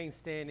Remain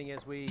standing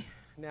as we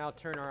now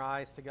turn our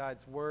eyes to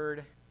God's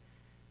Word.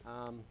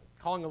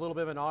 Calling a little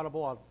bit of an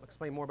audible. I'll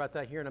explain more about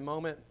that here in a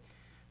moment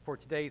for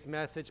today's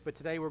message. But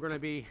today we're going to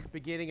be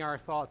beginning our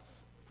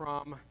thoughts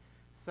from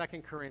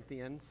 2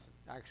 Corinthians,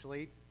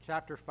 actually,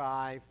 chapter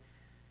 5,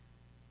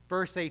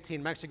 verse 18.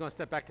 I'm actually going to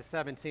step back to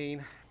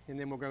 17, and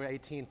then we'll go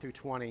 18 through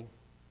 20.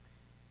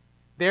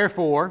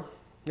 Therefore,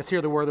 let's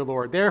hear the word of the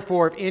Lord.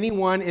 Therefore, if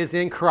anyone is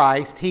in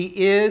Christ,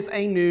 he is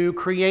a new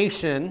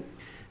creation.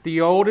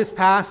 The old has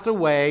passed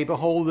away.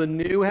 Behold, the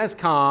new has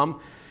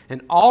come.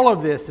 And all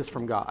of this is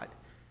from God,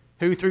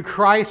 who through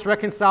Christ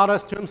reconciled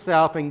us to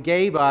himself and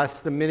gave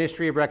us the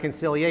ministry of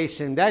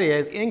reconciliation. That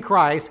is, in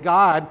Christ,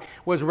 God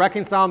was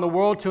reconciling the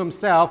world to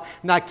himself,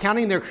 not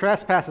counting their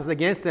trespasses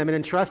against them, and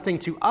entrusting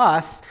to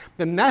us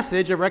the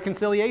message of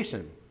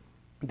reconciliation.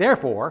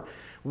 Therefore,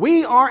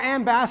 we are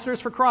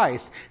ambassadors for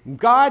Christ,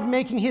 God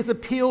making his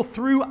appeal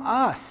through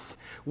us.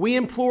 We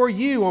implore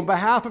you on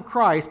behalf of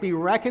Christ, be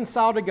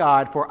reconciled to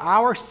God. For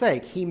our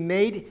sake he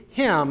made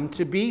him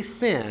to be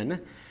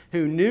sin,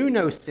 who knew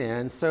no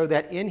sin, so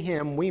that in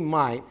him we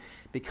might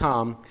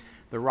become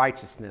the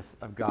righteousness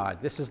of God.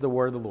 This is the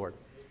word of the Lord.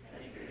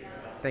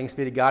 Thanks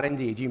be to God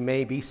indeed. You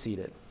may be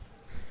seated.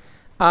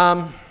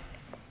 So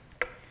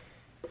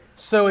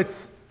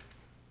it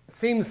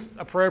seems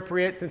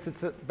appropriate, since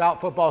it's about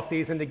football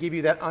season, to give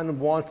you that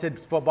unwanted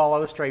football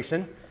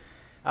illustration.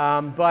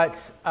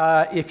 But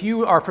if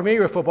you are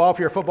familiar with football, if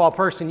you're a football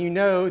person, you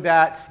know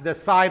that the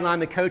sideline,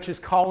 the coaches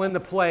call in the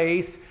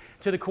plays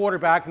to the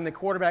quarterback, and the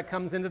quarterback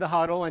comes into the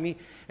huddle,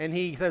 and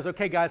he says,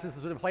 okay, guys, this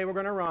is the play we're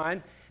going to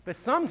run. But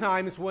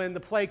sometimes when the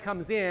play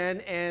comes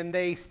in and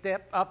they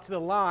step up to the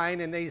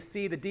line and they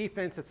see the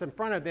defense that's in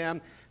front of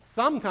them,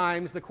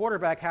 sometimes the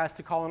quarterback has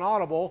to call an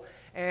audible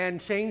and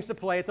change the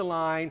play at the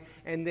line,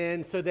 and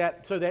then so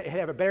that they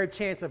have a better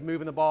chance of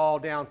moving the ball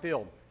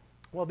downfield.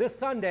 Well,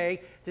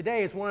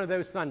 today is one of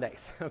those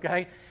Sundays,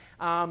 okay?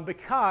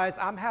 Because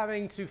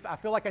I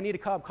feel like I need to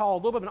call a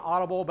little bit of an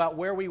audible about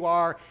where we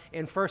are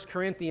in 1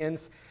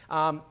 Corinthians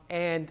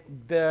and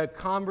the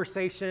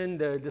conversation,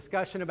 the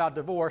discussion about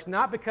divorce,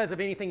 not because of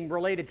anything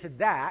related to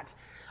that,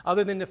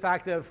 other than the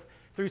fact of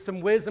through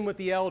some wisdom with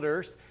the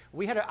elders,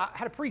 we had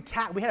a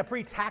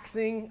pretty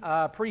taxing,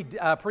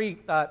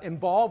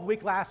 involved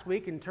week last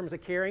week in terms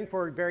of caring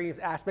for various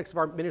aspects of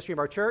our ministry of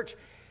our church.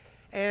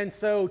 And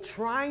so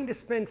trying to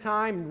spend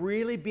time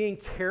really being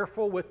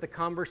careful with the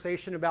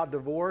conversation about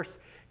divorce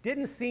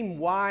didn't seem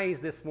wise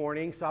this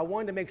morning, so I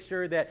wanted to make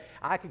sure that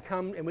I could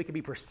come and we could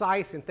be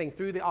precise and think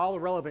through all the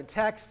relevant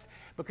texts,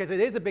 because it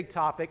is a big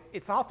topic.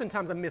 It's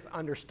oftentimes a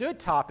misunderstood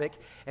topic,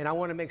 and I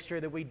want to make sure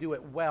that we do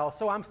it well.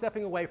 So I'm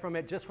stepping away from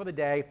it just for the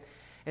day.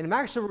 And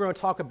we're going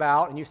to talk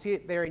about, and you see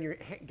it there in your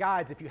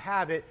guides if you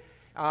have it,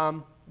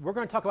 we're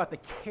going to talk about the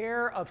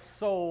care of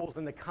souls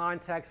in the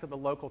context of the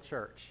local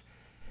church.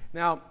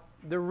 Now,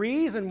 the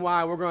reason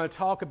why we're going to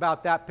talk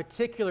about that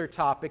particular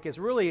topic is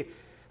really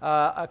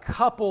a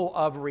couple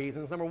of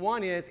reasons. Number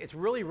one is it's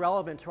really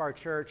relevant to our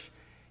church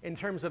in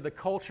terms of the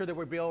culture that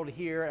we build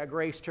here at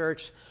Grace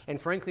Church,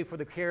 and frankly for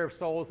the care of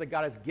souls that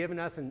God has given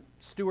us and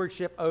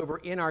stewardship over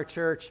in our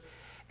church.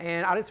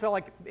 And I just felt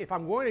like if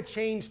I'm going to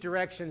change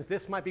directions,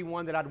 this might be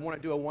one that I'd want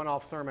to do a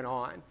one-off sermon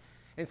on.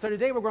 And so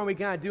today we're going to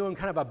be kind of doing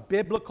kind of a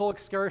biblical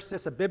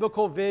excursus, a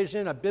biblical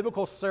vision, a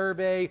biblical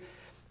survey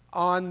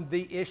on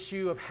the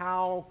issue of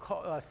how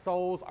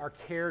souls are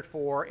cared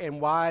for and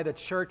why the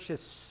church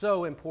is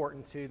so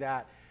important to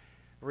that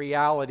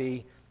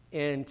reality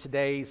in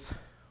today's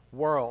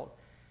world.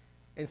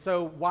 And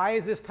so why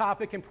is this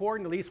topic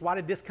important? At least why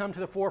did this come to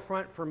the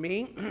forefront for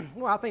me?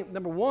 Well, I think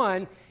number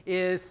one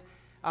is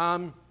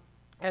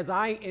as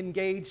I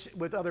engage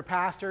with other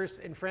pastors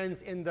and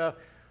friends in the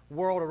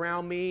world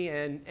around me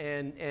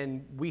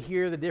and we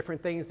hear the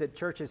different things that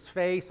churches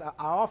face, I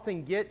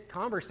often get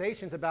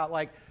conversations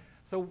about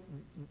so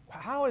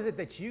how is it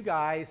that you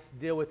guys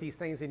deal with these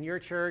things in your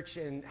church,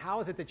 and how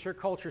is it that your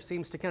culture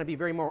seems to kind of be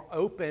very more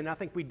open? I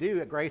think we do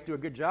at Grace do a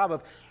good job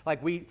of,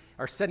 we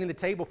are setting the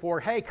table for,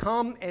 hey,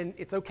 come, and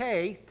it's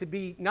okay to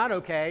be not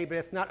okay, but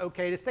it's not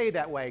okay to stay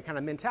that way kind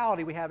of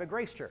mentality we have at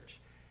Grace Church.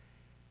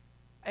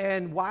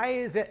 And why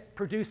is it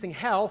producing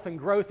health and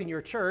growth in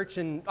your church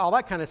and all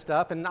that kind of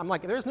stuff? And I'm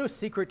like, there's no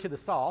secret to the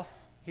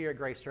sauce here at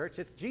Grace Church.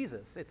 It's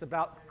Jesus. It's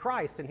about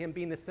Christ and him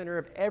being the center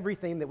of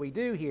everything that we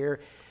do here.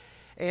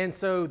 And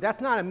so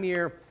that's not a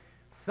mere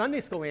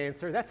Sunday school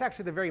answer. That's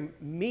actually the very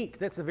meat,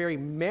 that's the very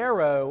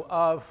marrow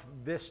of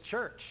this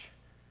church.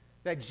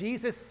 That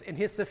Jesus and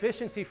his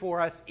sufficiency for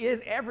us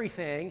is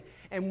everything.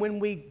 And when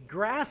we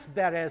grasp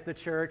that as the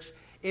church,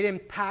 it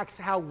impacts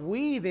how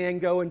we then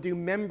go and do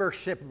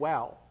membership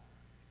well.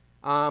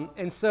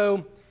 And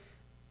so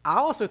I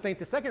also think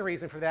the second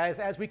reason for that is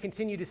as we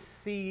continue to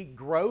see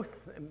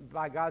growth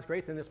by God's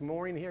grace in this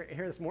morning, here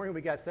this morning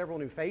we got several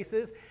new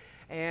faces.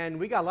 And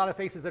we got a lot of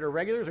faces that are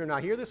regulars who are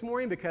not here this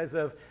morning because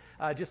of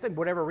just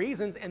whatever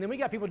reasons. And then we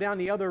got people down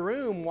the other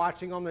room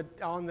watching on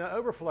the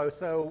overflow.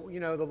 So,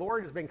 the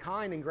Lord has been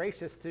kind and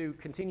gracious to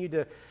continue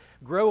to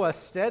grow us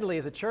steadily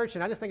as a church.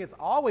 And I just think it's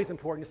always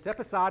important to step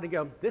aside and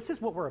go, this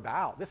is what we're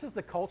about. This is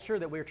the culture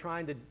that we're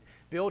trying to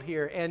build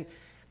here.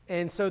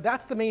 And so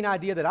that's the main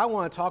idea that I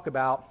want to talk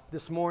about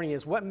this morning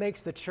is what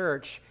makes the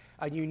church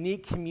a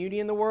unique community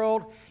in the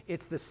world.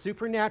 It's the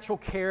supernatural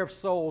care of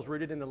souls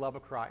rooted in the love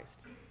of Christ.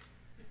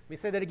 Let me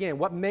say that again.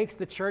 What makes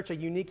the church a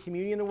unique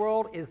community in the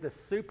world is the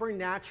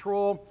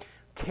supernatural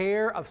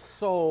care of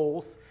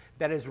souls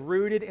that is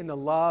rooted in the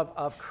love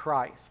of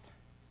Christ.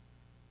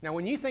 Now,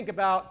 when you think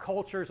about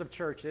cultures of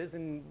churches,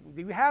 and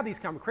we have these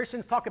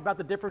Christians talk about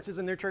the differences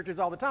in their churches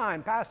all the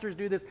time. Pastors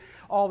do this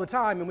all the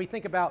time, and we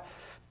think about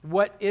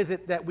what is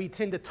it that we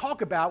tend to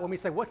talk about when we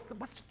say, what's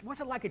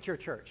it like at your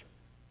church?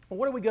 Well,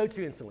 what do we go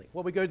to instantly?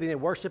 Well, we go to the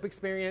worship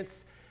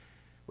experience.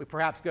 We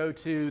perhaps go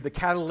to the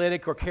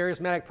catalytic or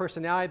charismatic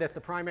personality that's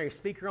the primary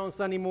speaker on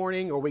Sunday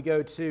morning, or we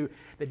go to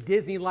the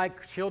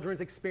Disney-like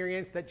children's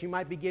experience that you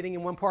might be getting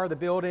in one part of the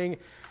building,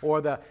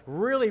 or the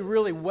really,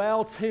 really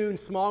well-tuned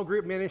small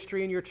group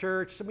ministry in your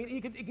church. I mean,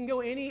 you can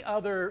go any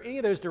of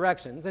those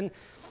directions, and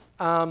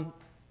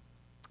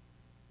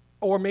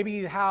or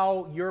maybe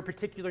how your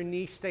particular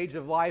niche stage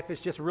of life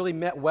is just really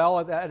met well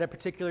at a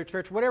particular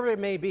church, whatever it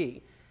may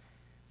be.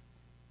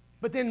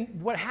 But then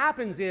what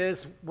happens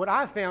is, what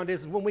I've found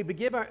is when we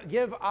give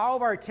all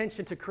of our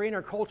attention to creating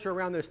our culture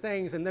around those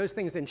things, and those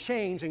things then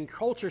change, and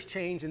cultures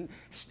change, and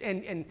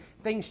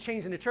things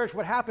change in the church,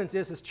 what happens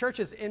is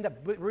churches end up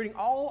rooting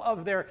all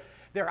of their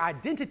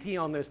identity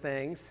on those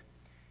things,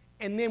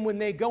 and then when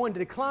they go into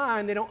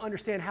decline, they don't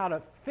understand how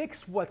to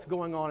fix what's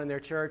going on in their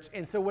church,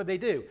 and so what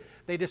do?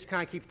 They just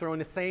kind of keep throwing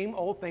the same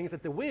old things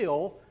at the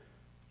wheel,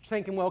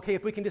 thinking, well, okay,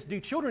 if we can just do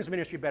children's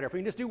ministry better, if we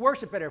can just do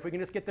worship better, if we can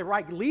just get the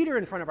right leader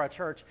in front of our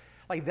church,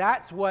 like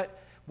that's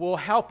what will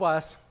help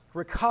us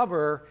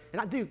recover.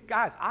 And I deal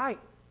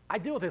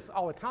with this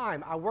all the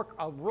time. I work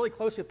really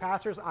closely with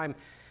pastors. I'm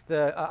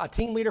a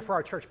team leader for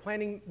our church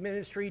planning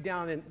ministry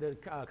down in the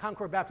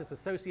Concord Baptist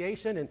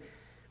Association. And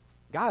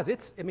guys,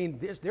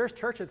 there's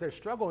churches that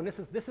struggle, and this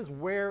is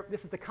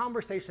the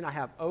conversation I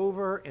have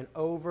over and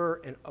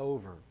over and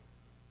over.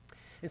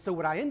 And so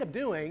what I end up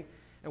doing,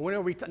 and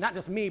whenever not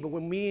just me, but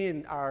when me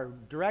and our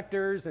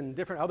directors and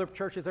different other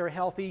churches that are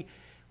healthy,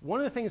 one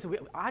of the things that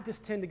I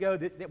just tend to go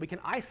that we can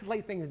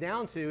isolate things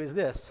down to is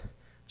this.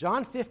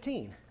 John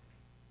 15.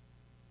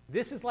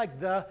 This is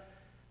like the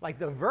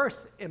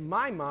verse in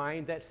my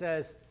mind that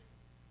says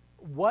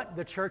what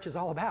the church is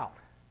all about.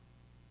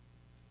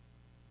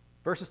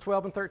 Verses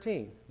 12 and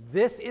 13.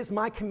 This is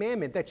my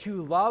commandment, that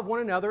you love one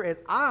another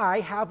as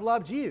I have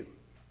loved you.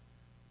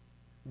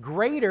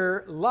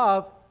 Greater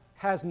love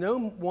has no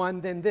one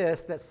than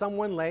this, that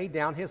someone lay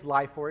down his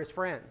life for his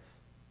friends.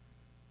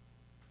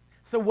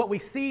 So what we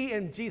see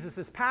in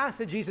Jesus'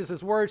 passage,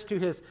 Jesus' words to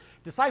his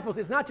disciples,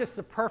 is not just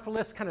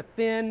superfluous, kind of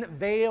thin,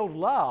 veiled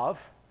love,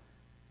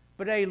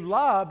 but a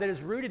love that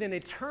is rooted in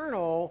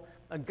eternal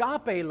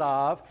agape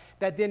love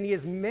that then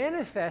is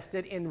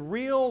manifested in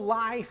real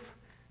life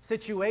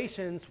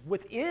situations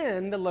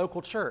within the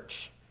local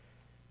church.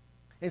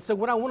 And so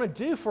what I want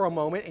to do for a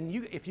moment,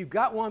 and if you've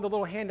got one of the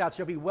little handouts,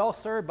 you'll be well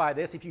served by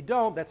this. If you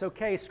don't, that's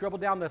okay. Scribble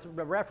down the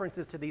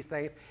references to these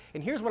things.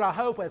 And here's what I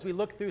hope as we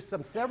look through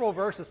several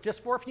verses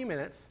just for a few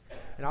minutes,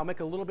 and I'll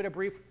make a little bit of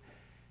brief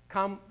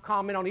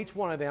comment on each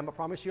one of them. I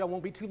promise you I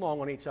won't be too long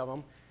on each of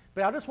them.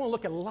 But I just want to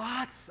look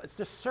at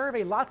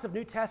survey lots of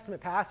New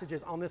Testament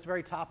passages on this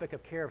very topic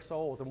of care of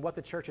souls and what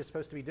the church is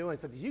supposed to be doing,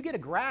 so that you get a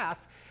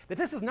grasp that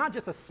this is not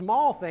just a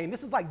small thing,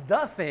 this is like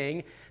the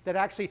thing that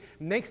actually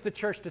makes the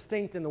church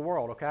distinct in the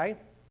world, okay?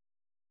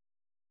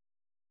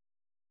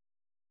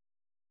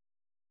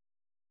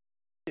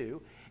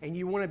 And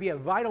you want to be a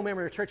vital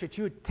member of the church, that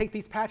you would take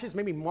these passages,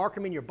 maybe mark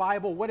them in your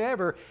Bible,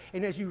 whatever,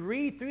 and as you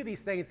read through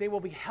these things, they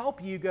will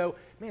help you go,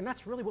 man,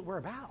 that's really what we're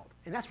about,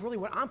 and that's really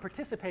what I'm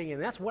participating in,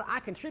 and that's what I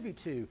contribute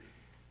to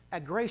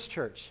at Grace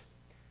Church.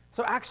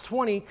 So Acts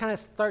 20 kind of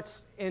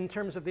starts in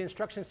terms of the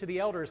instructions to the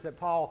elders that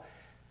Paul,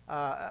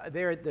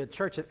 there at the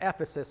church at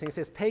Ephesus, and he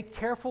says, pay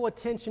careful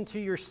attention to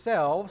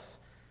yourselves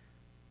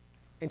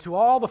and to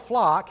all the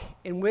flock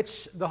in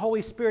which the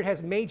Holy Spirit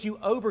has made you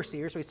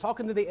overseers. So he's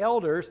talking to the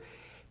elders,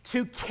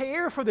 to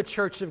care for the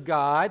church of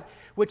God,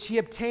 which he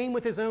obtained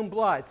with his own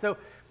blood. So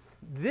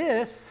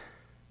this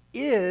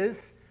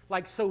is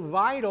like so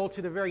vital to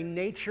the very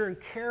nature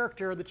and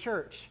character of the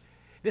church.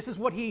 This is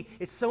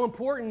it's so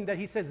important that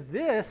he says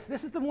this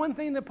is the one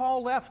thing that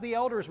Paul left the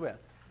elders with.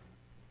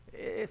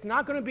 It's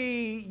not going to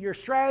be your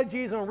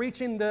strategies on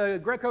reaching the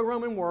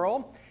Greco-Roman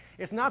world.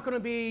 It's not going to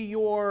be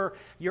your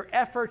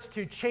efforts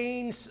to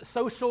change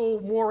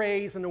social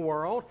mores in the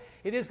world.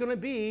 It is going to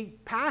be,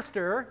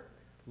 pastor,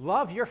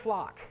 love your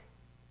flock.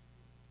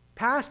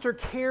 Pastor,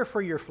 care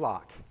for your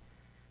flock.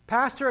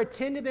 Pastor,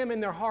 attend to them in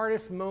their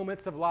hardest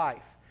moments of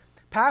life.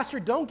 Pastor,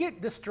 don't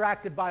get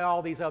distracted by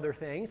all these other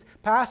things.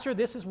 Pastor,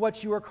 this is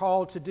what you are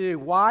called to do.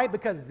 Why?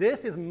 Because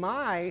this is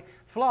my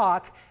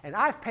flock, and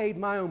I've paid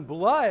my own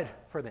blood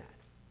for that.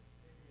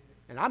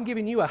 And I'm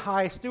giving you a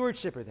high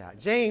stewardship of that.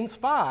 James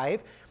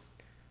 5,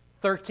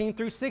 13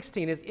 through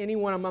 16. Is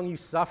anyone among you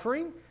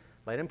suffering?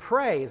 Let him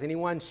pray. Is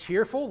anyone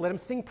cheerful? Let him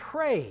sing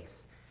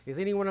praise. Is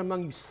anyone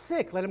among you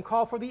sick? Let him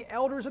call for the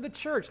elders of the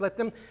church. Let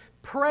them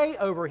pray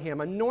over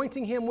him,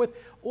 anointing him with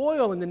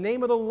oil in the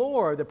name of the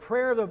Lord. The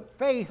prayer of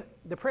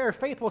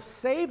faith will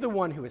save the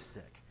one who is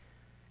sick,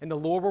 and the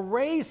Lord will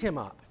raise him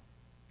up.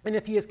 And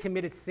if he has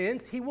committed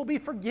sins, he will be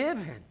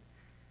forgiven.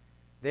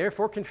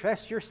 Therefore,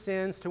 confess your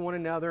sins to one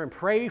another and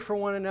pray for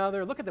one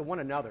another. Look at the one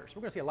another's.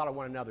 We're going to see a lot of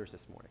one another's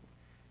this morning.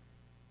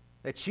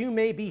 That you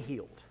may be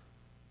healed.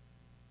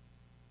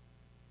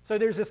 So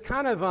there's this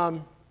kind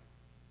of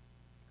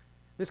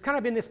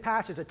in this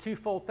passage a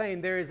twofold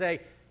thing. There is a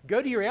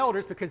go to your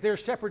elders because they're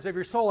shepherds of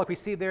your soul, like we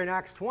see there in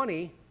Acts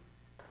 20.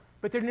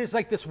 But then there's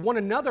like this one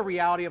another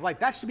reality of like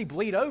that should be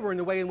bleed over in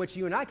the way in which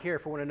you and I care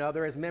for one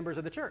another as members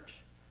of the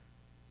church.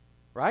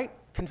 Right?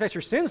 Confess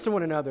your sins to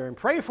one another and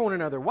pray for one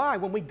another. Why?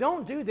 When we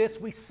don't do this,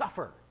 we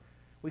suffer.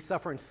 We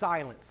suffer in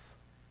silence.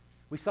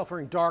 We suffer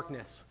in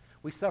darkness.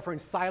 We suffer in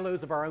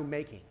silos of our own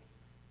making.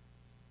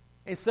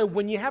 And so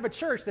when you have a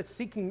church that's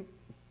seeking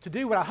to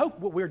do what I hope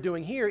what we're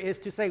doing here is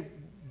to say,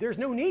 there's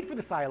no need for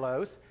the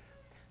silos.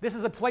 This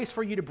is a place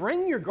for you to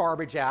bring your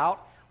garbage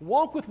out,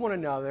 walk with one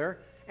another,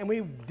 and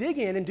we dig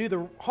in and do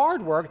the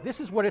hard work. This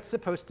is what it's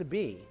supposed to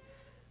be.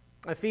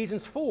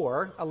 Ephesians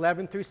 4,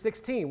 11 through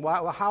 16.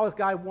 How does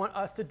God want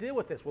us to deal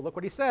with this? Well, look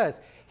what he says.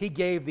 He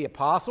gave the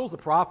apostles, the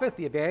prophets,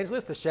 the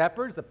evangelists, the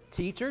shepherds, the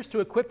teachers to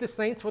equip the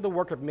saints for the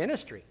work of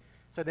ministry.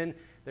 So then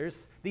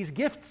there's these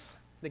gifts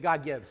that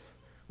God gives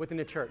within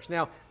the church.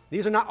 Now,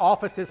 these are not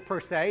offices per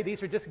se.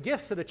 These are just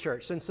gifts to the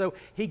church. And so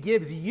he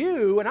gives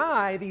you and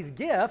I these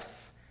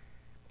gifts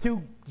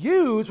to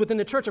use within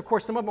the church. Of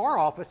course, some of them are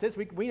offices.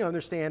 We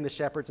understand the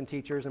shepherds and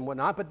teachers and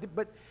whatnot,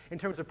 but in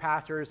terms of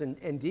pastors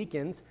and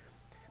deacons.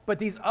 But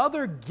these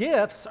other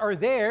gifts are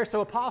there.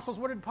 So apostles,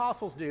 what did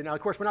apostles do? Now, of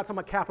course, we're not talking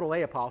about capital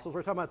A apostles.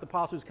 We're talking about the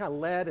apostles who kind of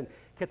led and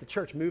kept the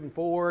church moving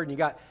forward. And you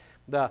got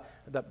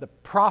the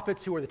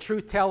prophets who are the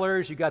truth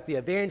tellers. You got the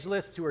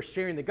evangelists who are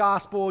sharing the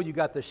gospel. You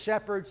got the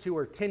shepherds who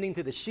are tending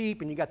to the sheep.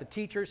 And you got the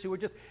teachers who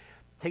would just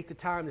take the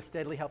time to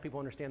steadily help people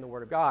understand the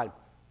Word of God.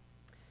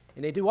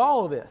 And they do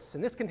all of this.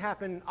 And this can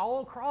happen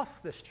all across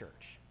this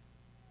church.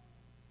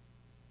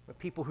 With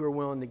people who are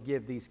willing to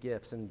give these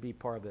gifts and be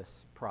part of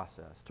this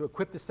process. To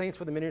equip the saints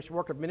for the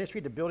work of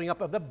ministry, to building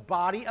up of the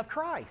body of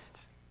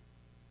Christ.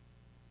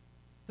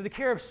 So the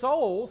care of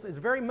souls is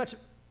very much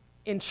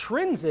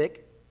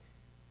intrinsic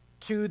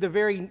to the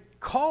very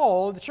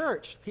call of the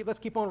church. Let's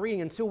keep on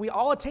reading. Until we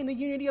all attain the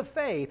unity of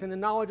faith and the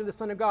knowledge of the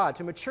Son of God,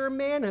 to mature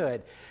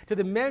manhood, to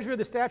the measure of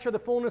the stature of the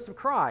fullness of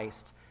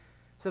Christ,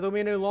 so that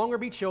we may no longer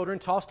be children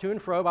tossed to and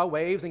fro by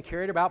waves and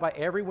carried about by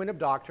every wind of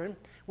doctrine.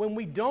 When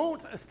we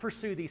don't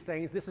pursue these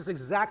things, this is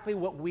exactly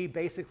what we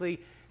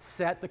basically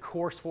set the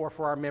course for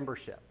our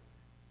membership.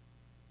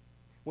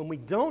 When we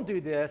don't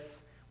do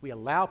this, we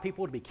allow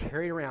people to be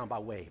carried around by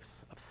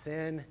waves of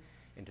sin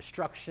and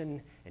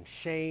destruction and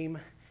shame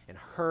and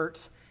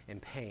hurt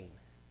and pain.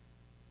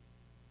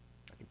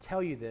 I can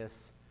tell you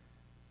this,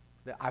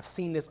 that I've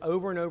seen this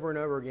over and over and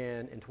over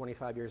again in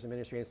 25 years of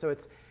ministry. And so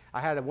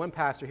I had one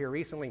pastor here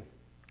recently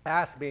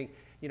ask me,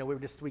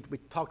 we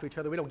talk to each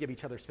other. We don't give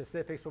each other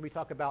specifics, but we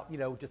talk about,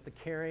 just the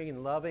caring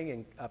and loving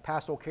and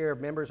pastoral care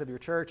of members of your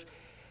church.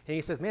 And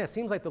he says, man, it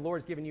seems like the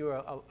Lord's given you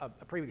a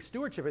pretty big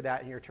stewardship of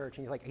that in your church.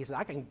 And he said,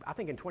 I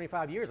think in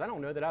 25 years, I don't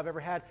know that I've ever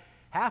had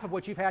half of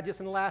what you've had just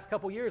in the last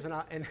couple years. And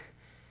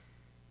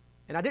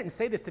I didn't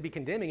say this to be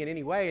condemning in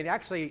any way. And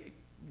actually,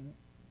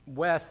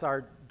 Wes,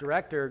 our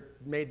director,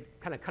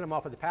 kind of cut him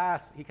off of the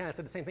pass. He kind of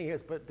said the same thing. He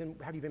goes, but then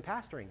have you been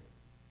pastoring?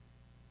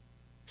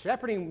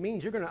 Shepherding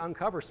means you're going to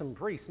uncover some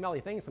pretty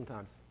smelly things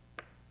sometimes.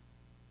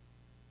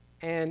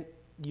 And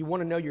you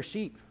want to know your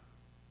sheep.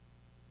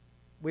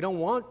 We don't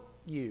want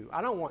you.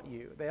 I don't want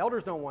you. The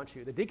elders don't want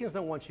you. The deacons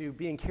don't want you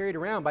being carried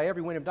around by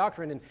every wind of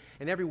doctrine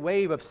and every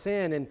wave of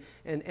sin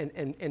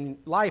and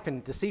life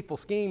and deceitful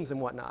schemes and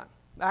whatnot.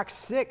 Acts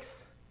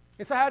 6.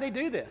 And so how do they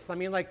do this?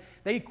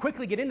 They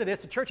quickly get into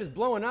this. The church is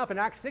blowing up, and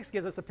Acts 6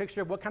 gives us a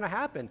picture of what kind of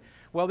happened.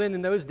 Well, then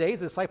in those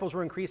days, the disciples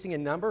were increasing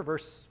in number.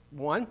 Verse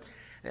 1.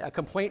 A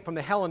complaint from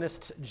the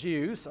Hellenist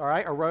Jews,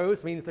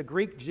 arose, means the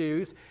Greek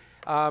Jews,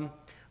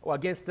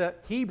 against the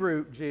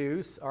Hebrew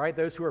Jews,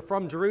 those who are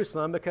from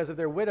Jerusalem, because of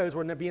their widows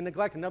were being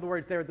neglected. In other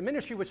words, the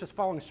ministry was just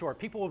falling short.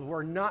 People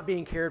were not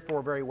being cared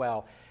for very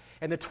well.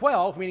 And the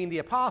 12, meaning the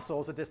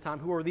apostles at this time,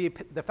 who were the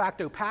de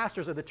facto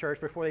pastors of the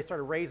church before they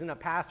started raising up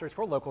pastors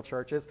for local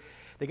churches,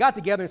 they got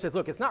together and said,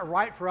 look, it's not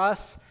right for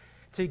us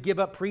to give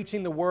up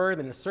preaching the word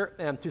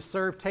and to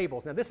serve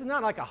tables. Now, this is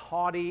not like a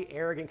haughty,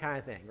 arrogant kind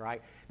of thing,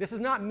 right? This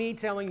is not me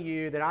telling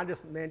you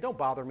that don't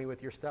bother me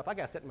with your stuff. I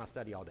got to sit in my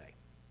study all day.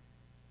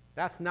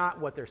 That's not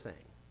what they're saying.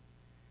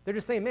 They're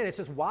just saying, man, it's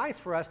just wise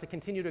for us to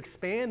continue to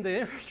expand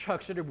the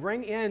infrastructure to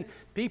bring in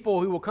people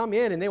who will come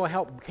in and they will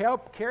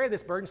help carry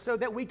this burden so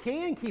that we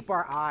can keep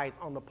our eyes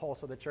on the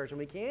pulse of the church and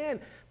we can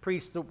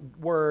preach the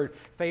word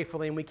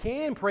faithfully and we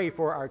can pray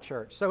for our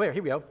church. So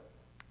here we go.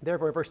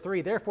 Therefore, verse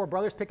 3, therefore,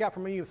 brothers, pick out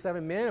from you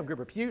 7 men of good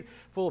repute,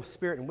 full of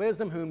spirit and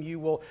wisdom, whom you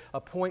will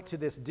appoint to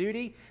this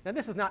duty. Now,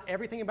 this is not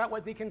everything about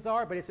what deacons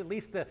are, but it's at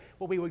least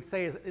what we would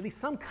say is at least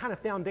some kind of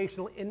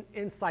foundational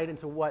insight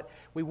into what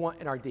we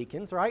want in our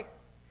deacons, right?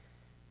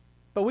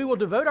 But we will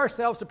devote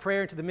ourselves to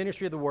prayer and to the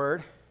ministry of the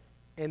word.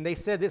 And they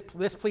said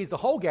this pleased the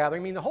whole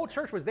gathering. I mean, the whole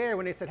church was there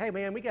when they said, hey,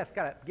 man, we just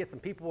got to get some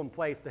people in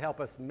place to help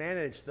us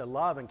manage the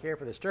love and care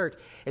for this church.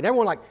 And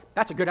everyone like,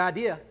 that's a good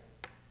idea.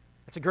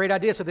 It's a great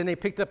idea. So then they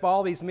picked up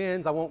all these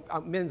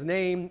men's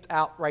names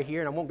out right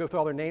here, and I won't go through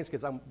all their names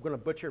because I'm going to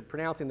butcher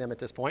pronouncing them at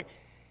this point.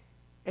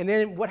 And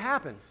then what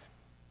happens?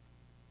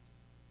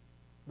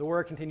 The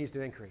word continues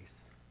to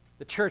increase.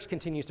 The church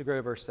continues to grow,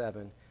 verse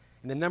 7.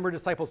 And the number of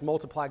disciples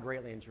multiplied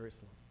greatly in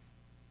Jerusalem.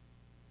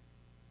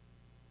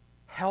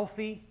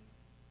 Healthy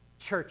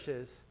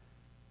churches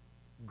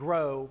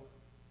grow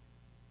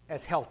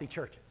as healthy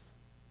churches.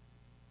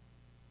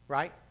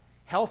 Right?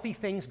 Healthy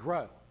things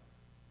grow.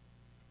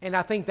 And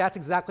I think that's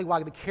exactly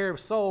why the care of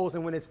souls,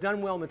 and when it's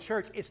done well in the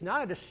church, it's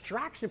not a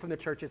distraction from the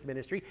church's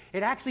ministry.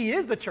 It actually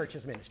is the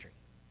church's ministry.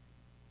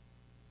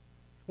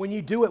 When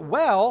you do it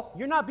well,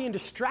 you're not being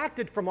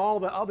distracted from all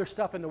the other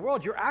stuff in the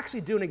world. You're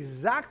actually doing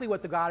exactly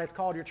what the God has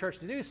called your church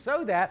to do,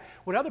 so that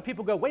when other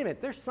people go, wait a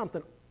minute, there's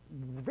something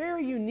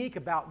very unique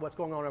about what's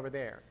going on over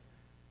there.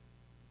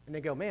 And they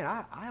go, man,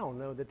 I don't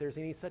know that there's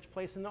any such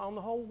place in the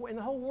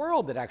whole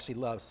world that actually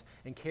loves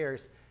and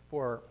cares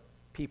for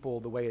people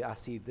the way I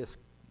see this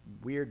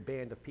weird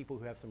band of people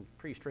who have some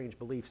pretty strange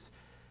beliefs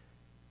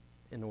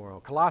in the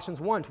world. Colossians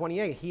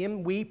 1:28,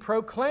 him we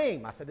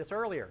proclaim. I said this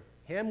earlier.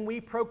 Him we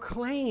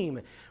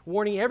proclaim,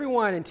 warning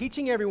everyone and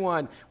teaching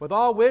everyone with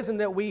all wisdom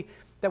that we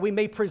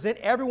may present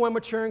everyone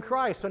mature in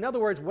Christ. So in other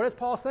words, what is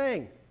Paul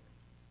saying?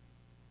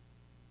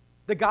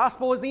 The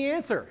gospel is the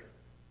answer.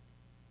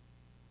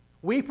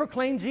 We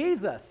proclaim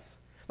Jesus.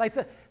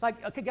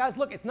 Okay, guys,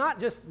 look, it's not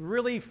just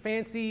really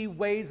fancy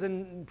ways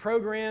and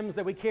programs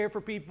that we care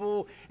for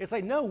people. It's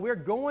like, no, we're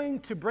going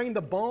to bring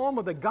the balm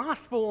of the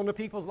gospel into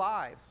people's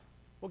lives.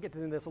 We'll get to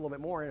this a little bit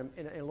more in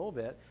a little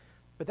bit,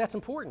 but that's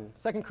important.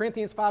 2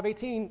 Corinthians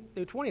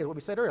 5:18-20 is what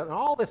we said earlier, and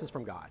all this is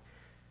from God,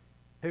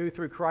 who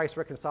through Christ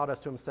reconciled us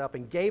to himself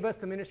and gave us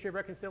the ministry of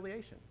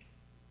reconciliation.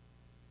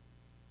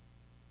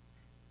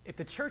 If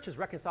the church is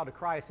reconciled to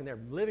Christ and they're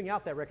living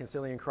out that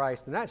reconciliation in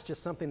Christ, then that's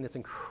just something that's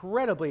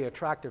incredibly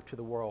attractive to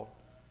the world.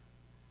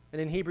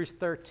 And in Hebrews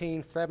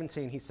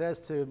 13:17, he says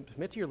to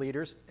submit to your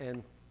leaders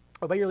and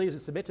obey your leaders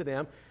and submit to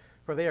them,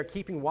 for they are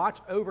keeping watch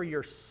over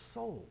your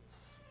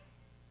souls.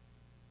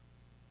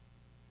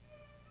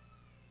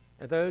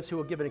 And those who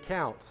will give an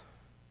account,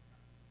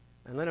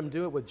 and let them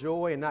do it with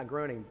joy and not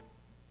groaning.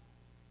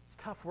 It's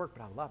tough work,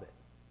 but I love it.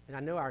 And I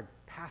know our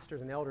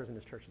pastors and elders in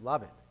this church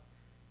love it.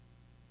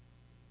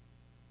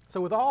 So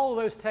with all of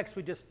those texts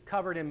we just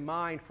covered in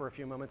mind for a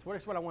few moments,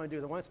 what I want to do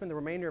is I want to spend the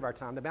remainder of our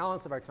time, the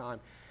balance of our time,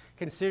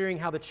 considering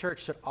how the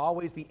church should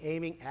always be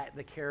aiming at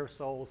the care of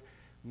souls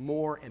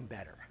more and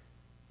better.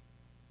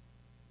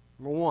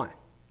 Number one,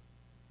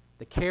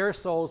 the care of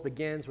souls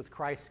begins with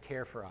Christ's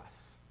care for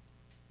us.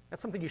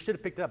 That's something you should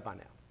have picked up by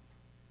now.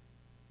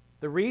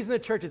 The reason the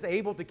church is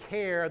able to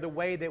care the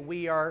way that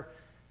we are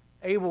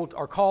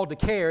called to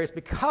care is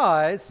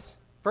because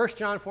 1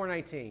 John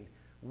 4:19,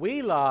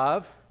 we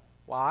love,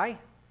 why?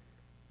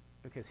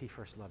 Because he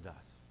first loved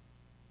us.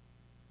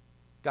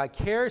 God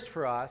cares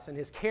for us, and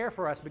his care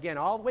for us began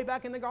all the way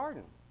back in the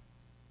garden.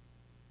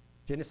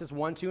 Genesis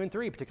 1, 2, and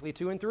 3, particularly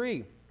 2 and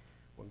 3.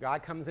 When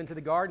God comes into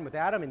the garden with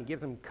Adam and he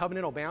gives him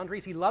covenantal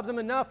boundaries, he loves him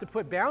enough to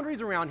put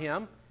boundaries around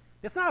him.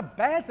 It's not a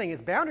bad thing.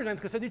 It's boundaries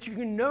so that you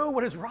can know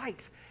what is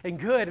right and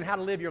good and how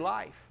to live your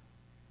life.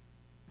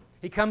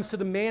 He comes to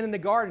the man in the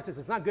garden and says,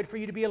 it's not good for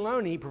you to be alone.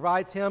 And he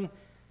provides him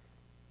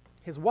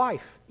his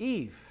wife,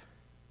 Eve.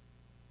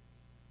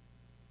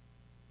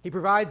 He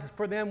provides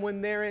for them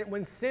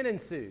when sin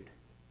ensued.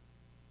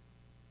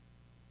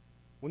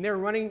 When they're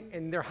running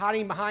and they're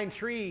hiding behind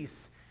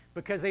trees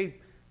because they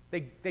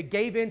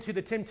gave in to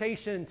the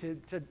temptation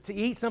to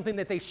eat something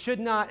that they should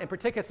not, and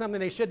partake something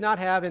they should not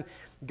have, and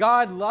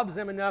God loves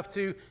them enough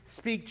to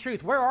speak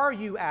truth. Where are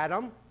you,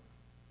 Adam?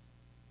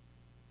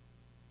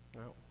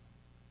 No.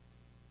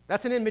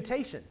 That's an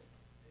invitation.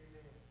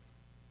 Amen.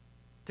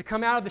 To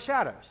come out of the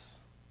shadows.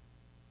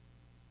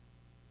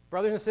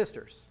 Brothers and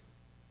sisters,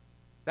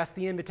 that's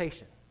the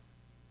invitation.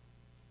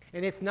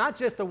 And it's not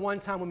just a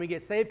one-time when we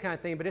get saved kind of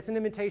thing, but it's an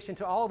invitation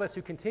to all of us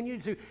who continue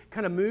to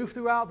kind of move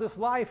throughout this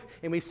life,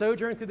 and we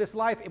sojourn through this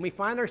life, and we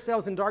find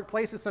ourselves in dark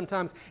places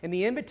sometimes, and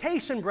the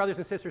invitation, brothers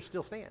and sisters,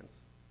 still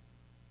stands.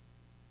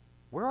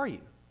 Where are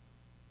you?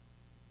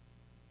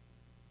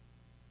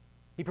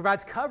 He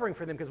provides covering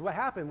for them, because what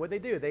happened? What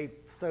did they do? They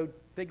sewed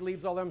fig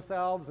leaves all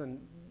themselves,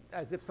 and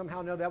as if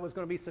somehow that was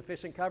going to be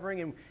sufficient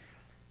covering, and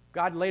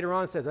God later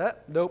on says,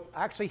 nope,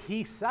 actually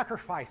he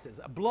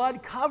sacrifices a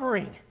blood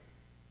covering,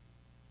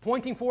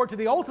 pointing forward to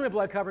the ultimate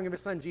blood covering of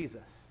his son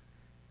Jesus.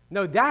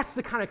 No, that's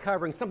the kind of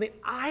covering, something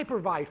I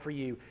provide for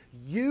you.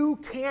 You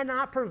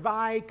cannot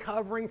provide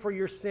covering for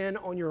your sin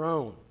on your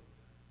own.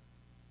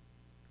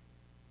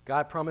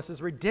 God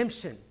promises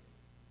redemption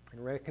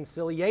and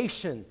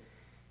reconciliation.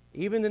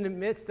 Even in the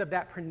midst of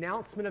that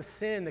pronouncement of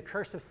sin, the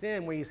curse of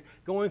sin, where he's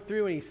going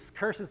through and he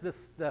curses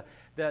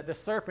the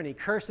serpent, he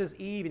curses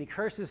Eve, and he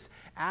curses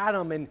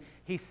Adam, and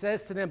he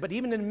says to them, but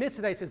even in the midst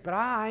of that, he says, but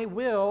I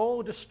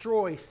will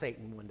destroy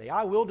Satan one day.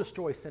 I will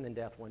destroy sin and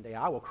death one day.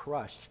 I will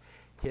crush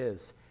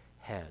his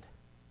head.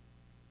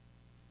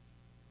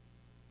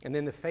 And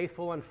then the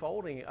faithful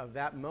unfolding of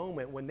that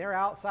moment, when they're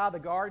outside the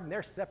garden,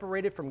 they're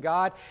separated from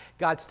God,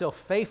 God still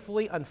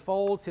faithfully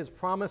unfolds his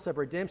promise of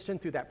redemption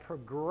through that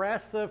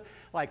progressive,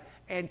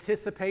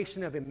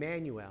 anticipation of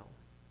Emmanuel,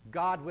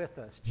 God with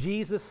us,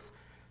 Jesus,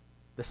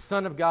 the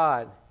Son of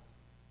God,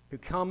 who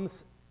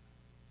comes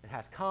and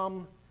has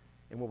come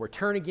and will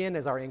return again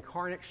as our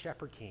incarnate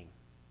shepherd king.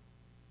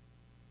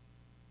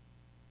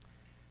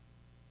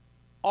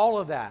 All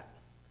of that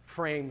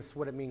frames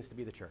what it means to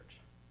be the church.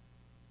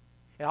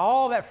 And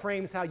all that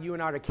frames how you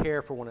and I are to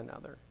care for one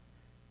another.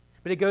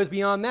 But it goes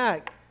beyond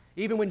that.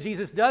 Even when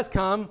Jesus does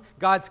come,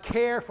 God's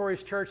care for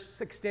his church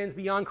extends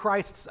beyond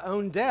Christ's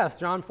own death.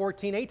 John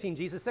 14:18,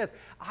 Jesus says,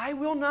 I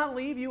will not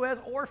leave you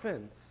as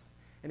orphans.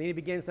 And then he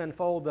begins to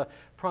unfold the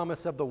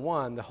promise of the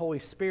one, the Holy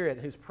Spirit,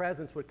 whose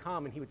presence would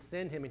come, and he would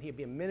send him, and he would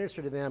be a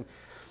minister to them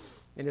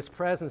in his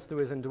presence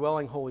through his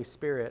indwelling Holy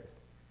Spirit.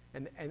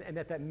 And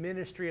that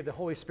ministry of the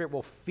Holy Spirit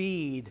will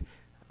feed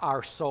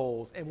our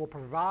souls and will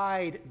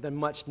provide the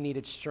much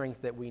needed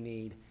strength that we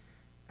need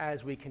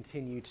as we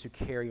continue to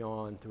carry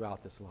on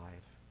throughout this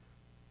life.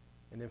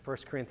 And then 1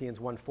 Corinthians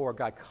 1:4,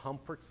 God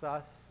comforts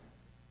us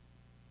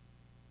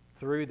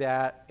through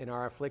that in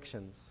our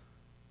afflictions.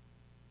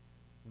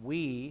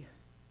 We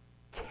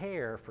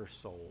care for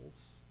souls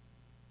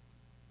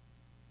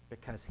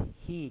because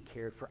he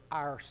cared for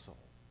our soul.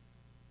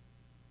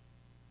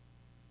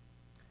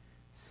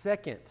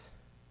 Second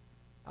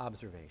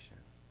observation.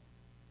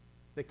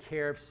 The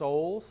care of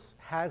souls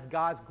has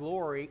God's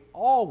glory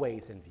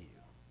always in view.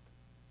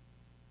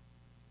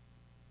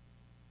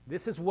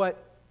 This is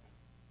what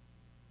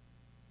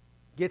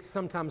gets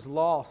sometimes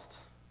lost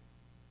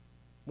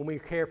when we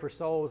care for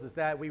souls, is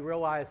that we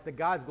realize that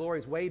God's glory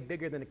is way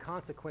bigger than the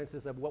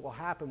consequences of what will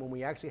happen when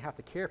we actually have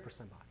to care for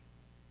somebody.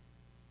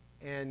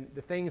 And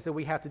the things that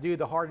we have to do,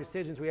 the hard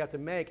decisions we have to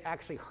make,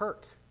 actually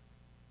hurt,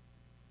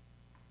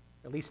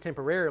 at least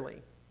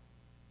temporarily.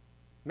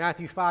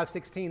 Matthew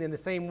 5:16, in the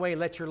same way,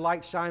 let your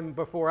light shine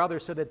before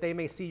others so that they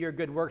may see your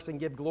good works and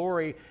give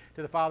glory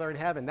to the Father in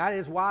heaven. That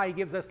is why he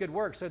gives us good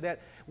works, so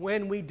that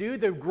when we do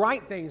the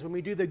right things, when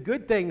we do the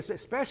good things,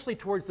 especially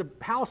towards the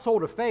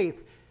household of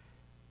faith,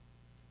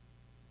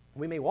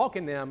 we may walk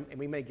in them and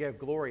we may give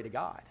glory to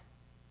God.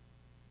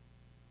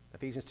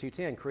 Ephesians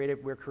 2:10,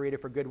 we're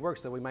created for good works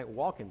so we might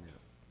walk in them.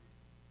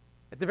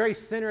 At the very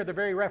center of the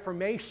very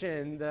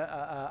Reformation,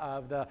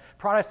 of the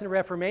Protestant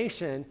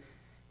Reformation,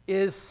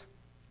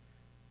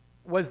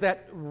 was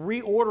that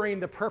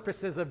reordering the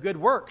purposes of good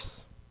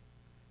works,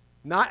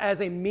 not as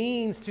a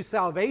means to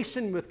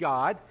salvation with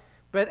God,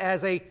 but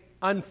as a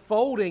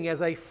unfolding,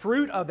 as a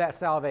fruit of that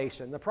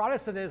salvation. The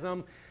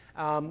Protestantism,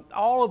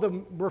 all of the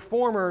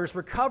reformers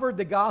recovered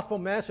the gospel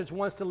message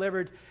once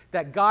delivered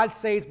that God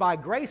saves by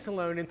grace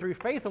alone and through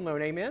faith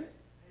alone. Amen?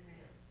 Amen.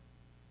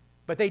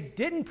 But they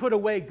didn't put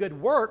away good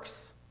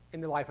works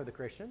in the life of the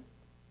Christian.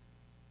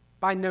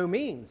 By no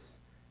means.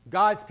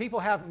 God's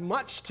people have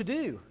much to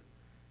do.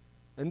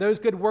 And those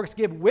good works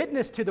give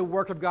witness to the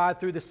work of God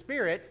through the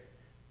Spirit,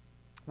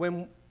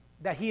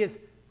 that he has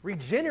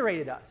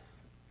regenerated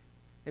us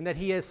and that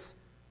he has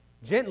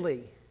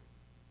gently,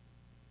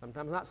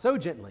 sometimes not so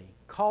gently,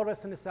 called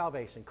us into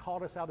salvation,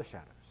 called us out of the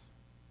shadows.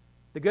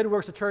 The good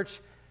works of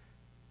church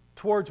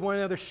towards one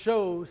another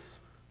shows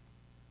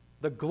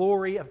the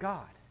glory of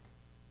God.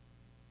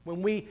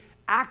 When we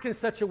act in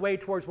such a way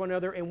towards one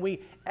another and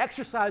we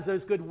exercise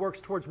those good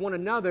works towards one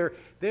another,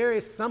 there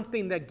is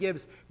something that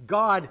gives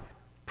God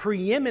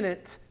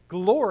preeminent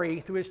glory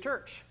through his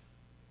church.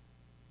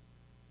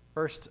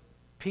 1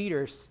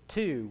 Peter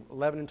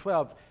 2:11 and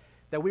 12,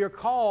 that we are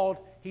called,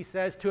 he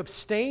says, to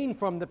abstain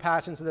from the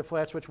passions of the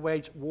flesh which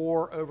wage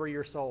war over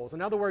your souls.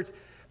 In other words,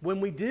 when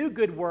we do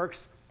good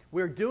works,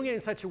 we're doing it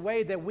in such a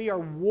way that we are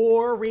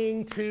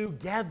warring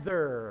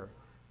together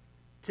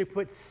to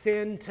put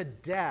sin to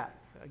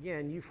death.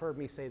 Again, you've heard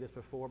me say this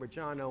before, but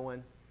John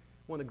Owen,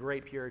 one of the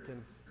great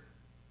Puritans,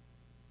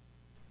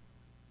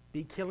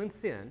 be killing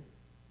sin,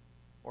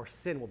 or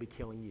sin will be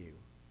killing you.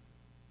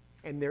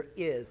 And there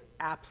is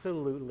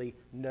absolutely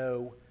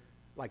no,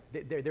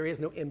 there is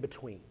no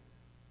in-between.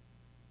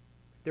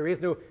 There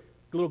is no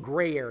little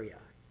gray area.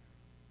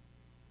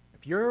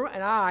 If you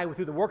and I,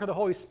 through the work of the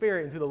Holy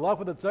Spirit and through the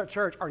love of the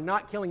church, are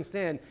not killing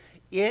sin,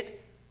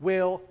 it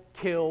will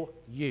kill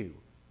you.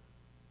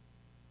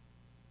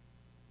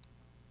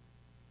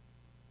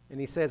 And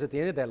he says at the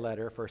end of that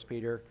letter, 1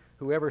 Peter,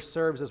 whoever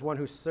serves as one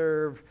who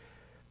serves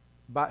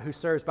by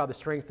the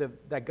strength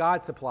that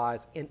God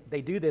supplies, and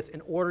they do this in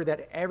order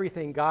that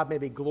everything God may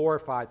be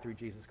glorified through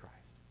Jesus Christ.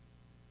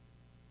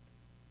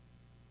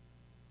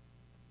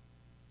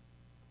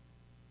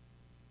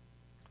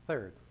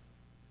 Third,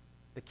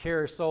 the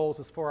care of souls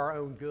is for our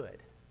own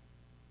good.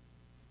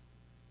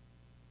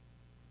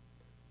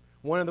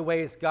 One of the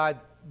ways God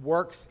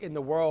works in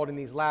the world in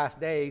these last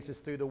days is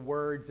through the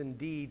words and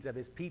deeds of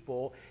his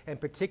people,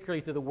 and particularly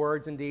through the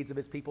words and deeds of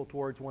his people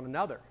towards one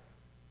another.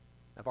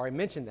 I've already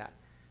mentioned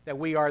that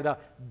we are the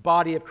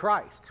body of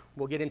Christ.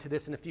 We'll get into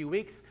this in a few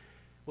weeks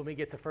when we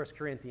get to 1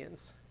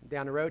 Corinthians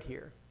down the road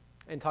here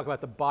and talk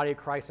about the body of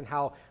Christ and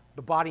how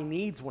the body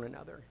needs one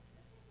another.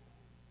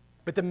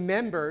 But the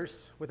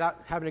members,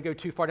 without having to go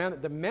too far down,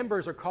 the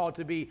members are called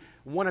to be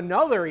one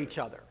another each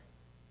other,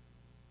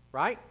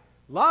 right?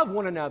 Love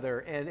one another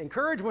and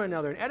encourage one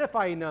another and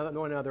edify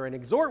one another and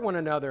exhort one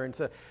another and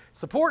to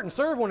support and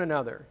serve one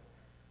another.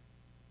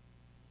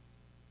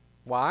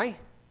 Why?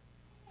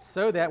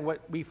 So that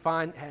what we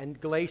find in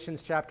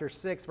Galatians chapter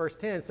 6, verse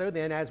 10, so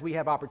then as we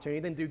have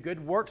opportunity, then do good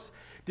works,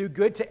 do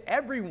good to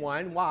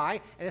everyone. Why?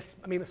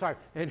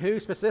 And who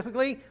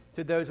specifically?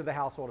 To those of the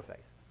household of faith.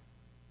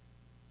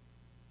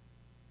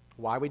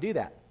 Why we do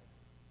that?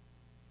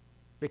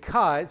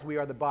 Because we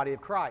are the body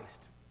of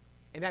Christ.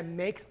 And that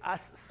makes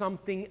us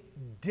something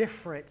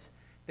different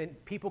than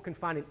people can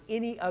find in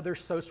any other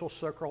social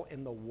circle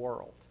in the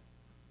world.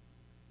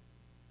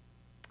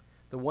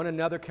 The one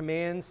another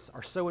commands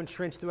are so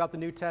entrenched throughout the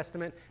New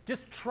Testament.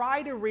 Just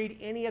try to read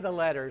any of the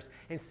letters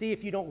and see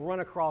if you don't run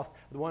across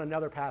the one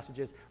another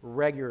passages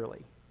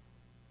regularly.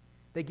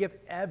 They give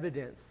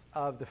evidence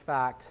of the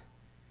fact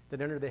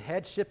that under the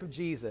headship of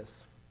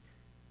Jesus,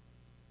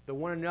 the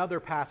one another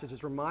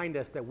passages remind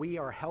us that we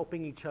are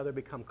helping each other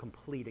become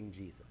complete in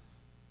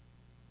Jesus.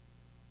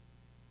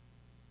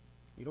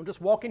 You don't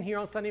just walk in here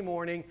on Sunday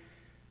morning,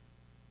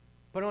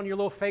 put on your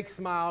little fake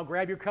smile,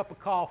 grab your cup of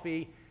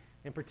coffee,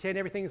 and pretend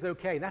everything's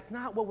okay. That's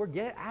not what we're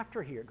getting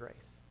after here at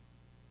Grace.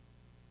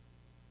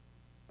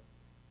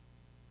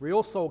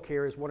 Real soul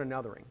care is one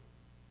anothering.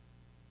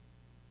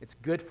 It's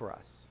good for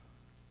us.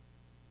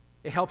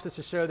 It helps us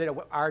to show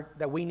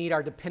that we need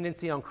our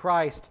dependency on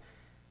Christ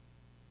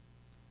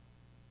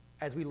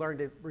as we learn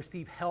to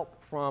receive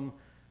help from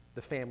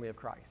the family of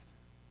Christ.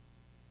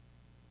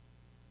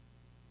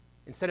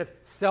 Instead of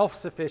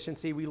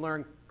self-sufficiency, we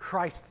learn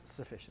Christ's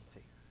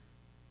sufficiency.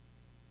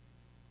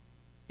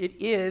 It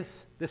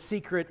is the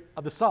secret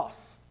of the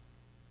sauce.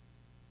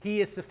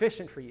 He is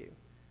sufficient for you.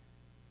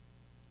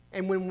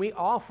 And when we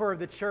offer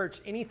the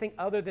church anything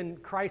other than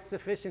Christ's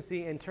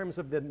sufficiency in terms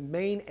of the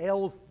main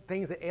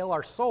things that ail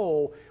our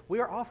soul, we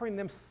are offering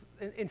them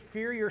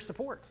inferior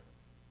support.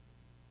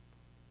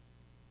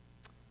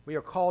 We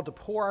are called to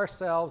pour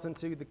ourselves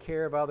into the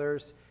care of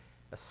others,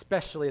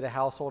 especially the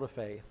household of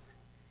faith.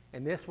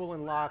 And this will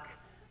unlock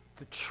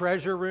the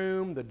treasure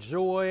room, the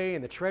joy,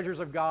 and the treasures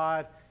of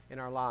God in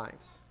our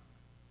lives.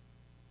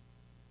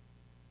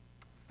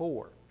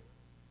 4,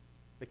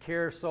 the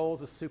care of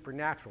souls is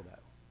supernatural, though.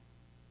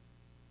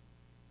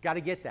 Got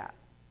to get that.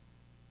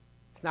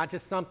 It's not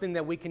just something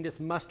that we can just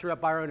muster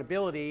up by our own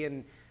ability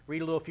and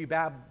read a few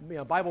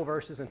Bible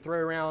verses and throw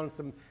around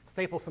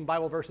staple some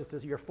Bible verses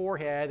to your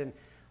forehead. And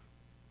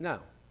no.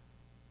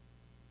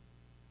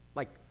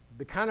 Like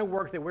the kind of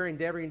work that we're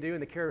endeavoring to do in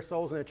the care of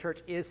souls in the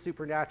church is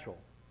supernatural.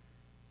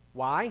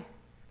 Why?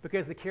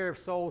 Because the care of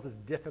souls is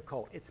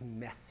difficult. It's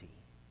messy.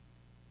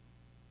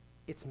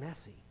 It's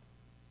messy.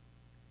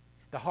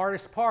 The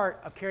hardest part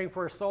of caring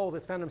for a soul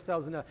that's found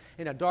themselves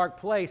in a dark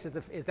place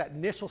is that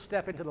initial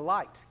step into the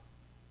light.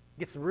 It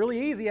gets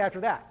really easy after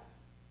that.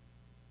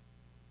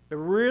 But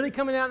really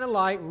coming out in the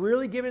light,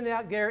 really giving it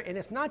out there, and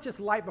it's not just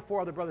light before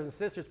other brothers and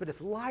sisters, but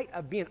it's light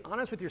of being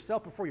honest with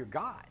yourself before your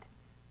God.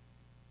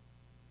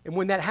 And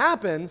when that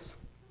happens,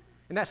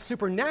 and that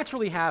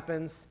supernaturally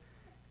happens,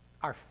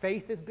 our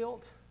faith is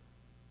built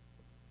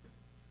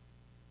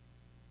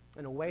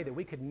in a way that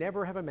we could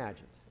never have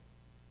imagined.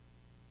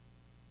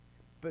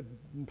 But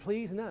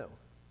please know,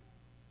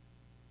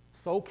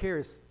 soul care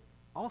is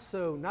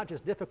also not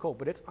just difficult,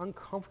 but it's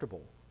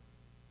uncomfortable.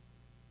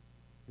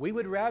 We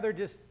would rather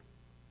just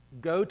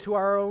go to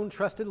our own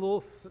trusted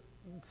little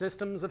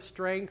systems of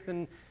strength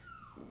and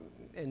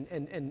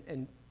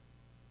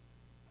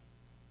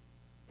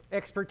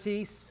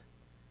expertise,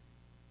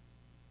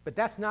 but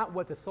that's not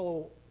what the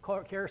soul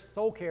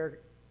care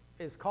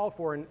is called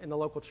for in the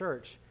local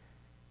church.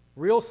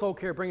 Real soul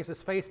care brings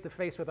us face to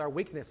face with our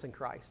weakness in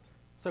Christ.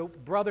 So,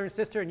 brother and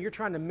sister, and you're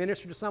trying to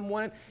minister to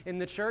someone in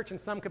the church in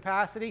some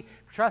capacity,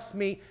 trust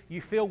me, you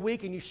feel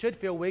weak and you should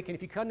feel weak. And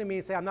if you come to me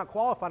and say, I'm not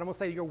qualified, I'm going to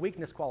say your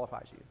weakness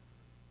qualifies you.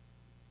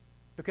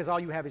 Because all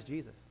you have is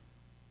Jesus.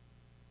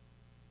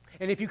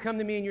 And if you come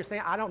to me and you're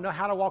saying, I don't know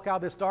how to walk out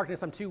of this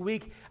darkness, I'm too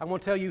weak, I'm going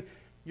to tell you,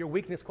 your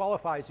weakness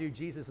qualifies you,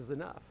 Jesus is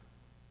enough.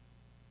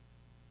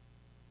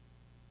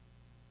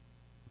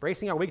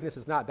 Embracing our weakness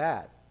is not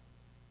bad.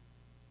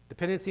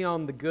 Dependency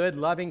on the good,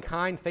 loving,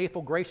 kind,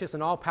 faithful, gracious,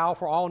 and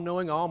all-powerful,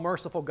 all-knowing,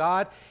 all-merciful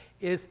God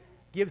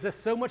gives us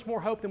so much more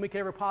hope than we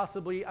could ever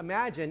possibly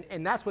imagine,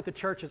 and that's what the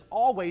church is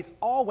always,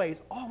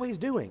 always, always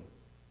doing.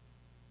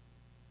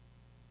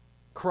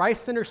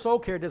 Christ-centered soul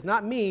care does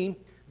not mean,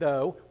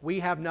 though, we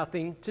have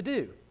nothing to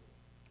do.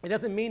 It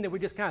doesn't mean that we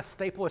just kind of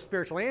staple a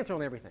spiritual answer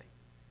on everything.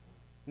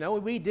 No,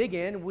 we dig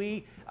in,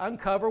 we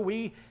uncover,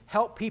 we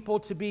help people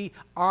to be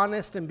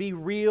honest and be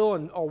real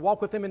and or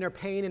walk with them in their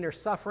pain and their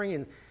suffering,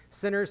 and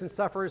sinners and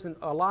sufferers and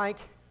alike.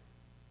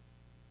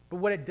 But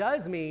what it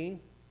does mean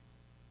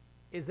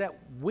is that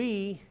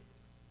we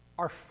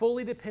are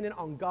fully dependent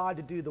on God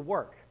to do the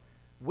work.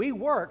 We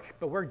work,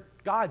 but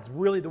God's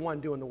really the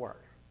one doing the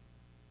work.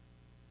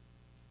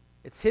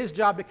 It's His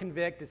job to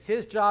convict, it's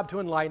His job to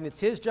enlighten, it's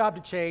His job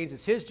to change,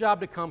 it's His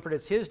job to comfort,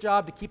 it's His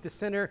job to keep the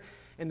sinner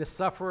and the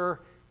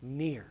sufferer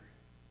near.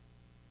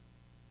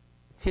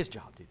 It's His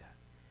job to do that.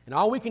 And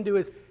all we can do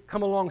is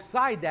come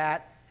alongside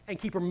that and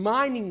keep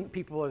reminding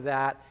people of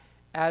that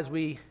as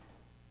we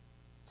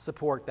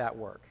support that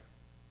work.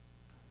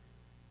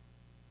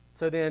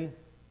 So then,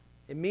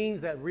 it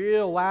means that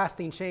real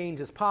lasting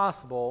change is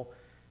possible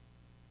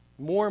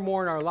more and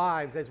more in our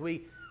lives as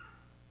we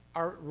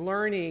are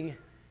learning.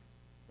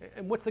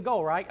 And what's the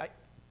goal, right?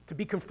 To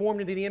be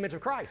conformed into the image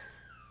of Christ.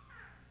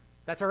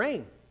 That's our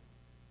aim.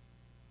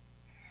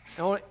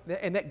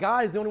 And that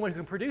God is the only one who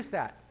can produce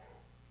that.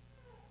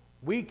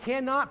 We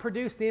cannot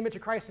produce the image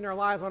of Christ in our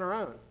lives on our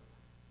own.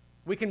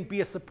 We can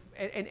be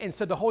and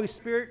so the Holy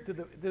Spirit,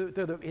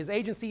 through His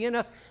agency in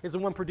us, is the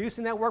one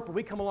producing that work, but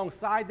we come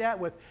alongside that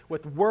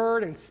with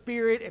word and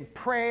spirit and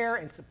prayer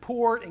and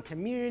support and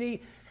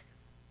community.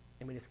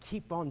 And we just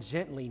keep on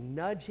gently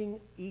nudging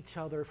each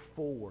other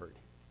forward.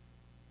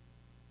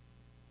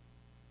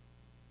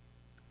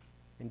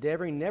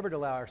 Endeavoring never to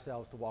allow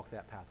ourselves to walk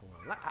that path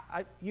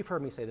alone. You've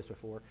heard me say this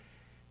before.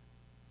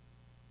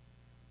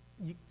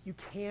 You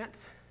can't,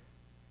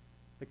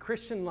 the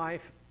Christian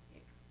life,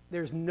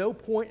 there's no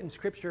point in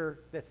Scripture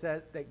that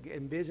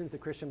envisions the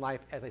Christian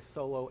life as a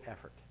solo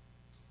effort.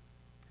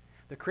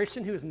 The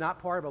Christian who is not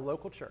part of a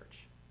local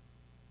church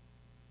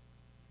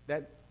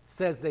that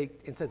says they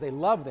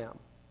love them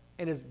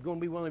and is going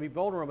to be willing to be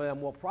vulnerable with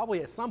them will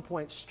probably at some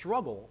point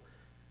struggle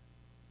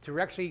to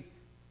actually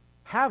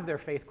have their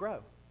faith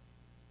grow.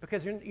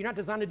 Because you're not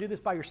designed to do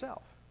this by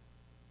yourself.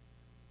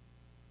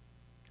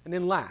 And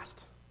then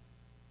last,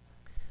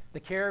 the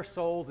care of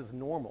souls is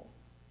normal.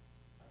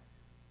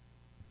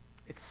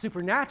 It's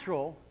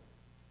supernatural,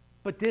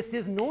 but this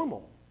is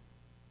normal.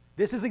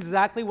 This is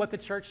exactly what the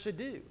church should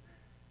do.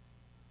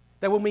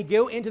 That when we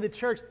go into the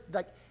church,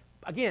 like,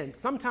 again,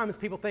 sometimes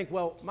people think,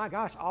 well, my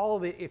gosh, all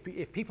of it,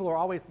 if people are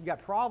always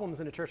got problems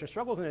in the church and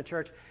struggles in the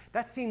church,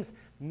 that seems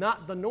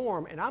not the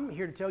norm. And I'm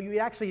here to tell you it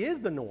actually is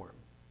the norm.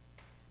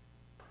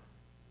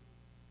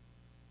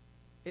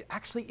 It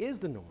actually is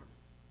the norm.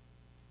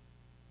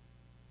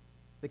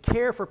 The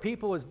care for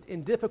people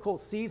in difficult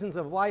seasons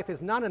of life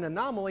is not an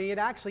anomaly, it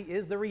actually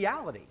is the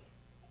reality.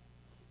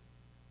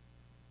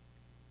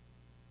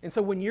 And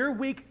so when you're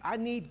weak, I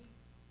need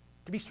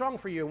to be strong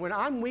for you. When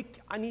I'm weak,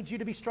 I need you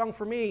to be strong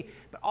for me.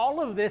 But all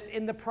of this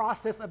in the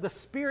process of the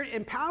Spirit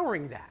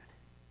empowering that.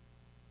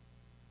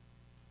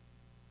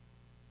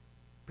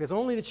 Because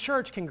only the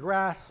church can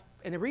grasp.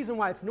 And the reason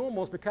why it's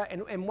normal is because,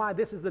 and why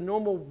this is the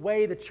normal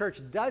way the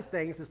church does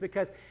things is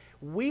because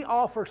we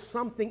offer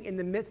something in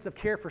the midst of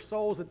care for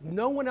souls that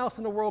no one else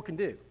in the world can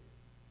do.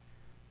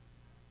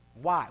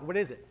 Why? What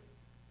is it?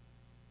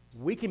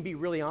 We can be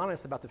really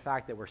honest about the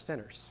fact that we're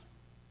sinners.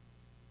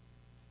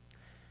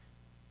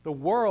 The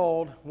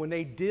world, when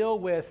they deal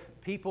with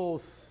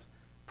people's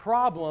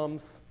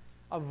problems,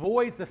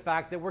 avoids the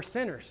fact that we're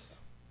sinners.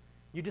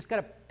 You just got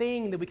a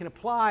thing that we can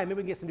apply, maybe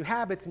we can get some new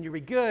habits and you'll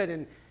be good,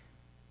 and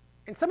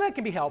some of that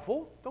can be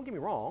helpful. Don't get me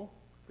wrong.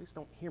 Please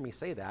don't hear me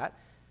say that.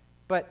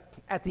 But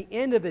at the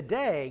end of the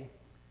day,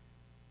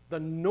 the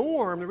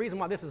norm, the reason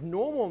why this is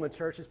normal in the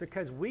church is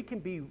because we're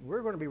going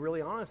to be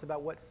really honest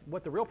about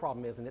what the real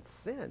problem is, and it's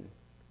sin.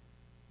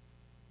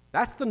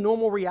 That's the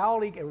normal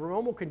reality and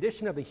normal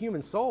condition of the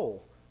human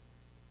soul.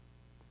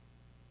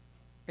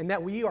 And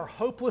that we are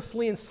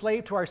hopelessly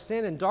enslaved to our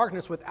sin and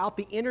darkness without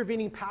the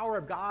intervening power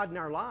of God in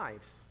our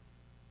lives.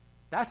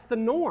 That's the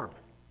norm.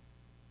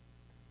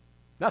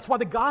 That's why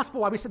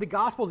why we said the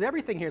gospel is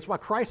everything here. It's why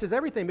Christ is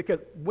everything,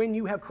 because when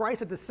you have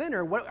Christ at the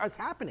center, what is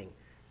happening?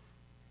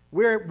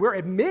 We're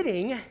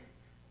admitting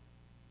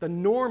the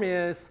norm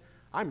is,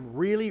 I'm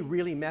really,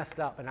 really messed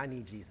up and I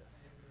need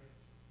Jesus.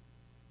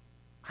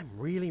 I'm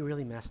really,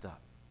 really messed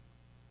up.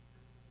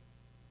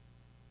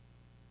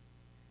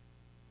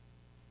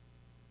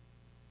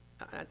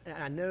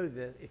 I know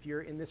that if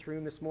you're in this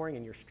room this morning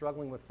and you're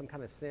struggling with some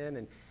kind of sin,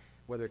 and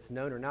whether it's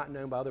known or not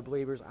known by other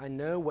believers, I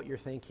know what you're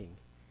thinking.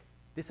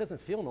 This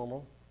doesn't feel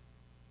normal.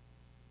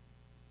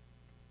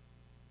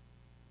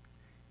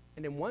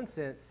 And in one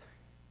sense,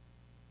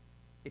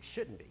 it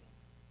shouldn't be,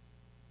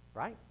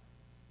 right?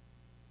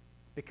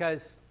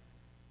 Because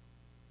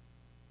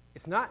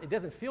it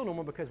doesn't feel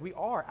normal because we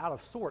are out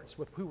of sorts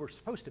with who we're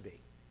supposed to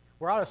be.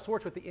 We're out of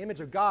sorts with the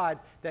image of God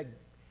that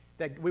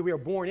we were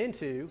born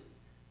into,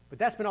 but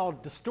that's been all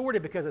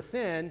distorted because of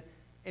sin,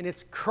 and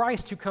it's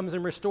Christ who comes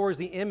and restores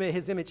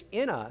His image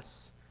in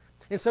us.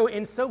 And so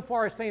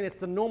insofar as saying it's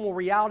the normal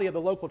reality of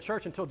the local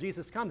church until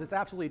Jesus comes, it's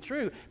absolutely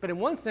true. But in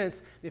one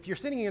sense, if you're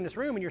sitting in this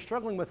room and you're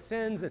struggling with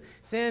sin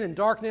and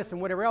darkness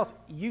and whatever else,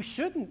 you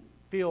shouldn't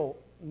feel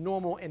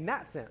normal in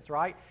that sense,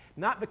 right?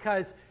 Not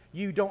because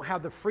you don't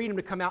have the freedom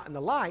to come out in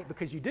the light,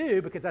 because you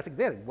do, because that's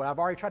exactly what I've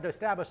already tried to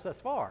establish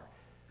thus far.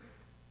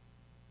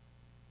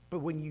 But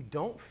when you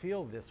don't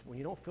feel this, when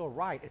you don't feel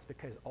right, it's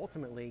because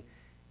ultimately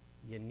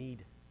you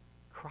need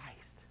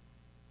Christ.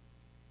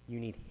 You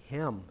need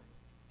Him.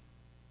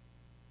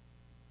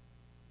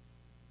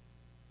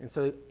 And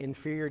so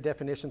inferior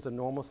definitions of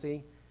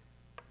normalcy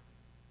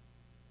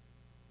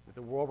that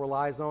the world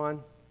relies on,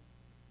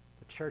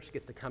 the church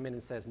gets to come in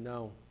and says,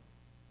 no.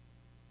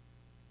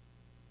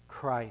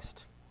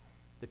 Christ,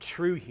 the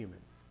true human,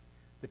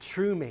 the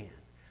true man,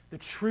 the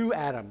true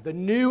Adam, the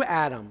new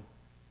Adam,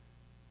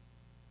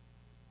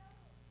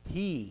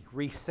 He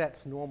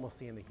resets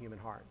normalcy in the human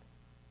heart.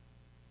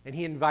 And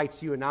He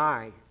invites you and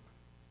I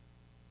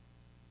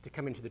to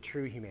come into the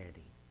true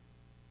humanity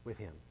with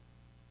Him.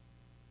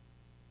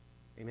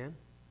 Amen?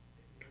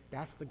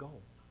 That's the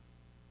goal.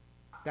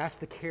 That's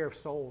the care of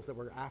souls that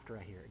we're after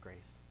here at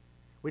Grace.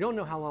 We don't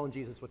know how long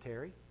Jesus will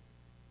tarry.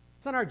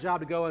 It's not our job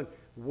to go and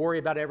worry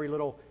about every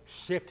little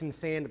shift in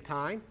sand of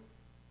time.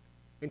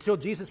 Until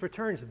Jesus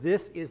returns,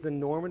 this is the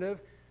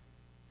normative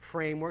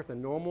framework, the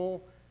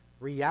normal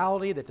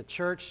reality that the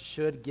church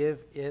should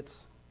give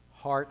its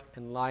heart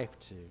and life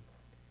to.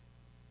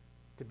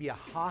 To be a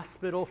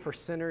hospital for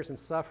sinners and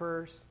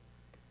sufferers,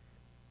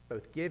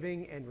 both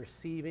giving and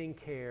receiving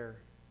care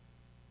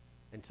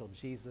until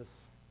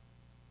Jesus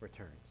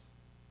returns.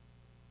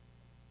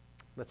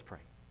 Let's pray.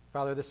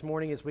 Father, this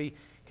morning as we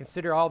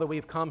consider all that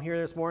we've come here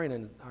this morning,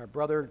 and our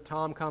brother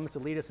Tom comes to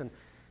lead us in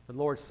the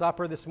Lord's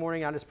Supper this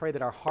morning, I just pray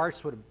that our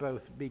hearts would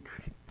both be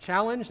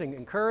challenged and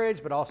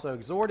encouraged, but also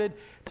exhorted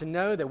to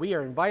know that we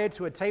are invited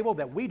to a table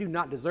that we do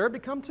not deserve to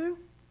come to,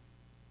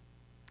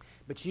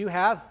 but you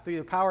have, through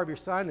the power of your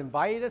Son,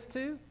 invited us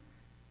to.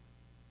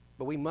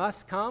 But we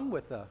must come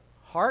with a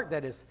heart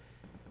that is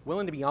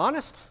willing to be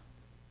honest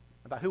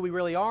about who we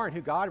really are and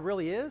who God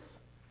really is.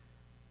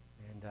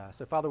 And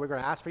so, Father, we're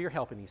going to ask for your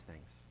help in these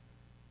things.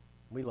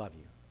 We love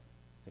you.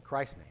 It's in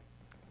Christ's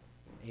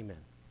name. Amen.